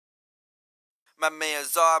My man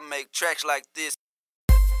Czar make tracks like this.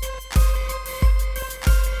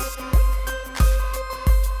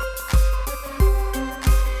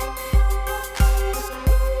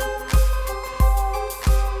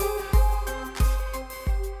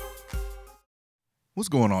 What's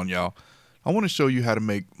going on, y'all? I want to show you how to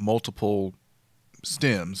make multiple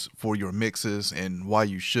stems for your mixes and why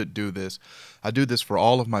you should do this. I do this for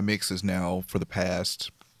all of my mixes now for the past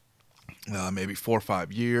maybe 4 or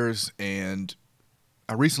 5 years, and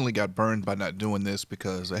I recently got burned by not doing this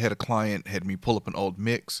because I had a client had me pull up an old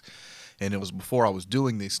mix, and it was before I was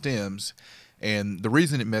doing these stems. And the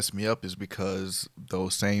reason it messed me up is because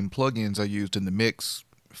those same plugins I used in the mix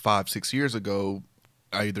 5-6 years ago,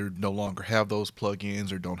 I either no longer have those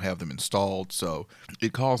plugins or don't have them installed, so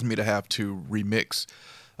it caused me to have to remix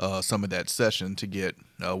some of that session to get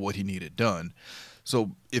what he needed done.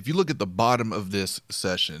 So if you look at the bottom of this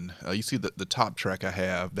session, you see the top track I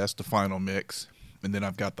have, that's the final mix, and then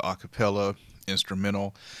I've got the acapella,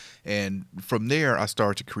 instrumental, and from there I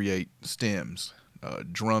start to create stems,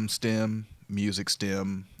 drum stem, music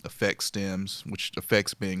stem, effects stems, which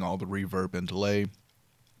effects being all the reverb and delay.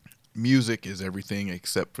 Music is everything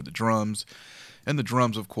except for the drums, and the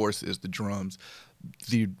drums, of course, is the drums.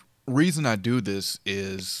 The reason I do this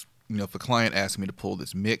is, if a client asks me to pull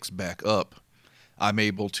this mix back up, I'm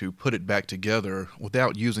able to put it back together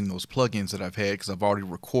without using those plugins that I've had, because I've already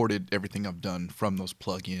recorded everything I've done from those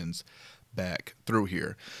plugins back through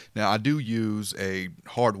here. Now, I do use a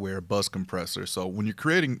hardware bus compressor, so when you're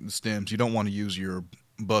creating the stems, you don't want to use your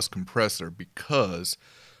bus compressor because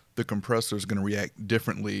the compressor is going to react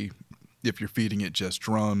differently if you're feeding it just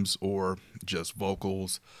drums or just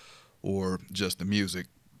vocals or just the music.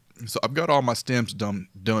 So I've got all my stems done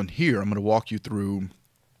here. I'm going to walk you through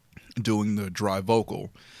doing the dry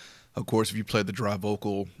vocal. Of course, if you play the dry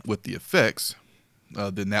vocal with the effects,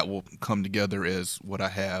 then that will come together as what I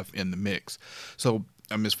have in the mix. So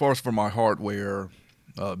as far as for my hardware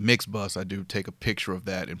mix bus, I do take a picture of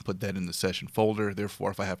that and put that in the session folder.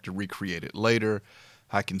 Therefore, if I have to recreate it later,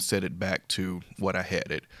 I can set it back to what I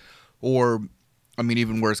had it. Or,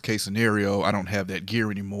 even worst case scenario, I don't have that gear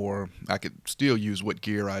anymore. I could still use what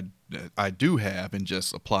gear I do have and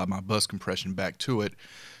just apply my bus compression back to it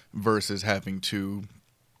versus having to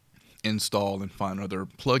install and find other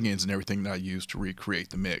plugins and everything that I use to recreate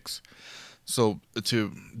the mix. So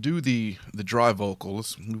to do the dry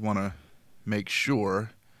vocals, we want to make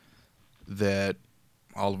sure that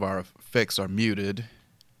all of our effects are muted,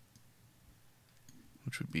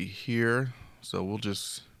 which would be here. So we'll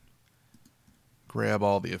just grab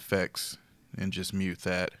all the effects and just mute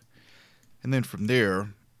that. And then from there,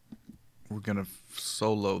 we're going to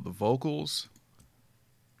solo the vocals.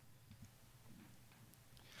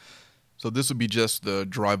 So this would be just the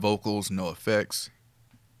dry vocals, no effects.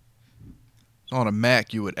 So on a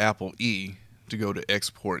Mac, you would Apple E to go to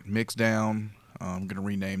export mix down. I'm going to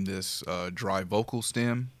rename this dry vocal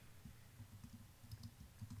stem.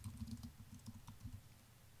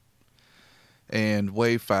 And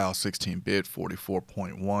wave file 16-bit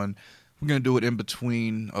 44.1. We're going to do it in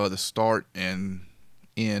between the start and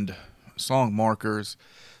end song markers.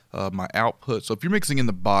 My output, so if you're mixing in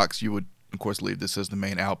the box, you would of course leave this as the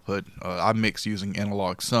main output. I mix using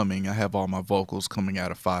analog summing. I have all my vocals coming out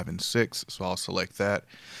of 5 and 6, so I'll select that.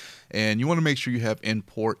 And you want to make sure you have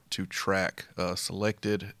import to track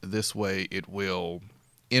selected. This way it will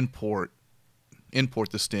import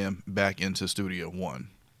the stem back into Studio One.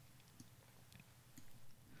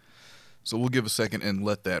 So we'll give a second and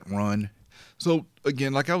let that run. So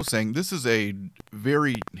again, like I was saying, this is a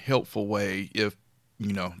very helpful way if,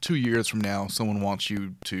 2 years from now, someone wants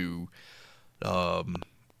you to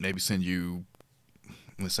maybe send you,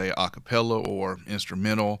 let's say, a cappella or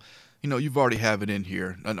instrumental. You've already have it in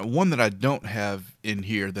here. And one that I don't have in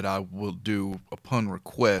here that I will do upon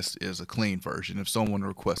request is a clean version. If someone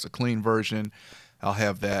requests a clean version, I'll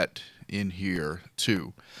have that in here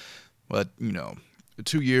too. But,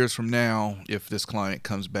 2 years from now, if this client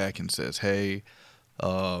comes back and says, hey,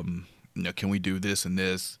 can we do this and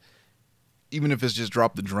this? Even if it's just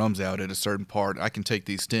drop the drums out at a certain part, I can take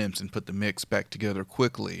these stems and put the mix back together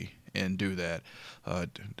quickly and do that.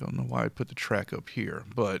 Don't know why I put the track up here,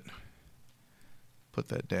 but put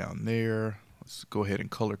that down there. Let's go ahead and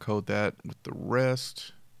color code that with the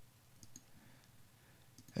rest.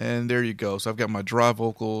 And there you go. So I've got my dry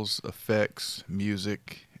vocals, effects,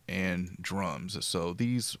 music, and drums. So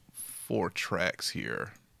these 4 tracks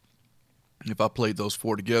here, if I played those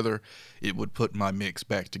 4 together, it would put my mix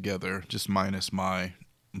back together, just minus my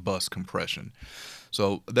bus compression.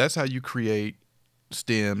 So that's how you create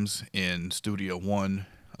stems in Studio One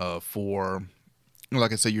for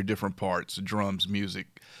like I say, your different parts, drums,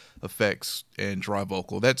 music, effects, and dry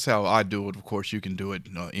vocal. That's how I do it. Of course, you can do it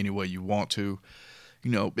any way you want to,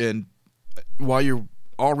 and while you're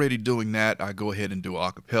already doing that, I go ahead and do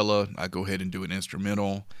a cappella. I go ahead and do an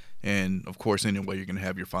instrumental. And of course, anyway, you're going to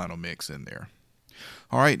have your final mix in there.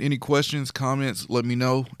 All right, any questions, comments, let me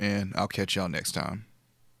know, and I'll catch y'all next time.